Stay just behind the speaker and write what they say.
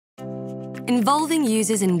Involving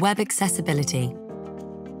users in web accessibility.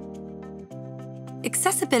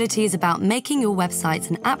 Accessibility is about making your websites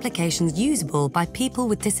and applications usable by people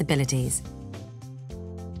with disabilities.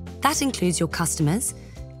 That includes your customers,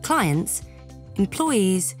 clients,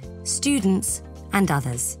 employees, students, and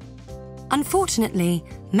others. Unfortunately,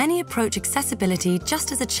 many approach accessibility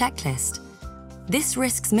just as a checklist. This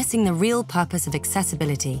risks missing the real purpose of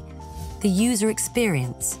accessibility, the user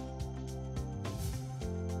experience.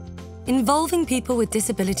 Involving people with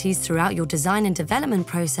disabilities throughout your design and development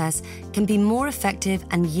process can be more effective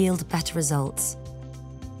and yield better results.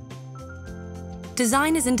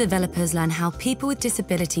 Designers and developers learn how people with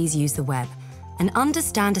disabilities use the web and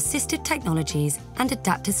understand assistive technologies and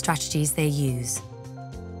adaptive strategies they use.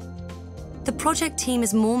 The project team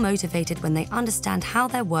is more motivated when they understand how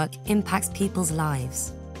their work impacts people's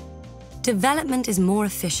lives. Development is more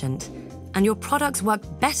efficient, and your products work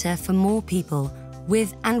better for more people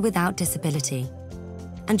with and without disability.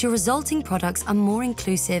 And your resulting products are more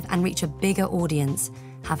inclusive and reach a bigger audience,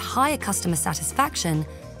 have higher customer satisfaction,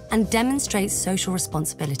 and demonstrate social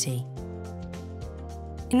responsibility.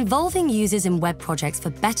 Involving users in web projects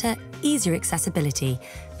for better, easier accessibility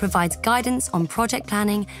provides guidance on project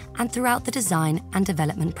planning and throughout the design and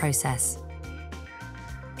development process.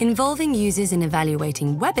 Involving users in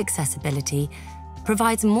evaluating web accessibility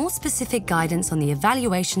provides more specific guidance on the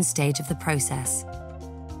evaluation stage of the process.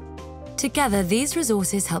 Together, these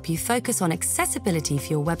resources help you focus on accessibility for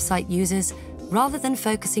your website users rather than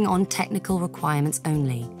focusing on technical requirements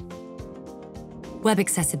only. Web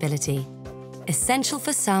accessibility. Essential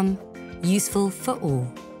for some, useful for all.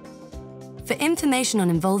 For information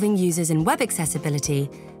on involving users in web accessibility,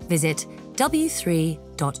 visit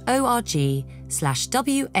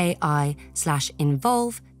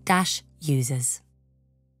w3.org/WAI/involve-users.